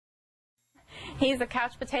He's a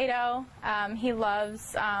couch potato. He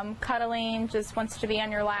loves cuddling, just wants to be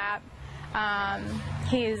on your lap.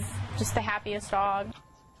 He's just the happiest dog.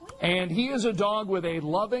 And he is a dog with a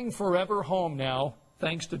loving forever home now,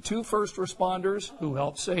 thanks to 2 first responders who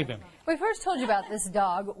helped save him. We first told you about this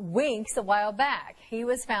dog, Winks, a while back. He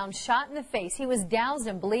was found shot in the face. He was doused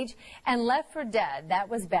in bleach and left for dead. That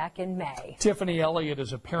was back in May. Tiffany Elliott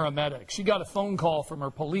is a paramedic. She got a phone call from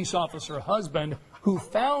her police officer husband who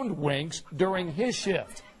found Winks during his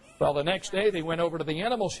shift. Well, the next day they went over to the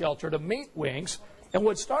animal shelter to meet Winks, and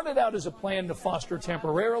what started out as a plan to foster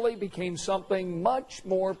temporarily became something much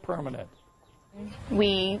more permanent.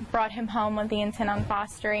 We brought him home with the intent on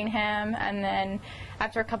fostering him, and then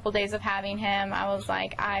after a couple days of having him, I was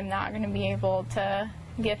like, I'm not going to be able to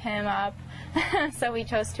give him up, so we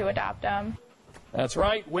chose to adopt him. That's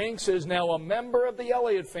right, Winks is now a member of the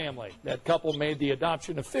Elliott family. That couple made the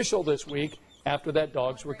adoption official this week after that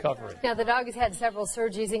dog's recovery. Now, the dog has had several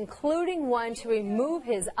surgeries, including one to remove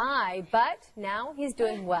his eye, but now he's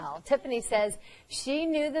doing well. Tiffany says she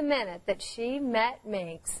knew the minute that she met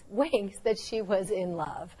Winks that she was in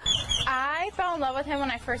love. I fell in love with him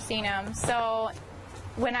when I first seen him. So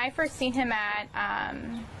when I first seen him at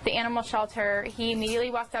the animal shelter, he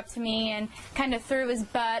immediately walked up to me and kind of threw his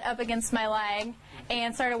butt up against my leg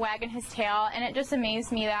and started wagging his tail, and it just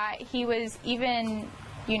amazed me that he was even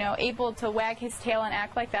able to wag his tail and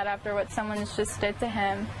act like that after what someone's just did to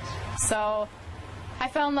him. So I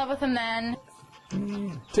fell in love with him then.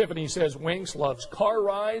 Tiffany says Winks loves car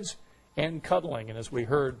rides and cuddling, and as we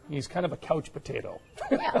heard, he's kind of a couch potato.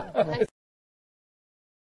 Yeah.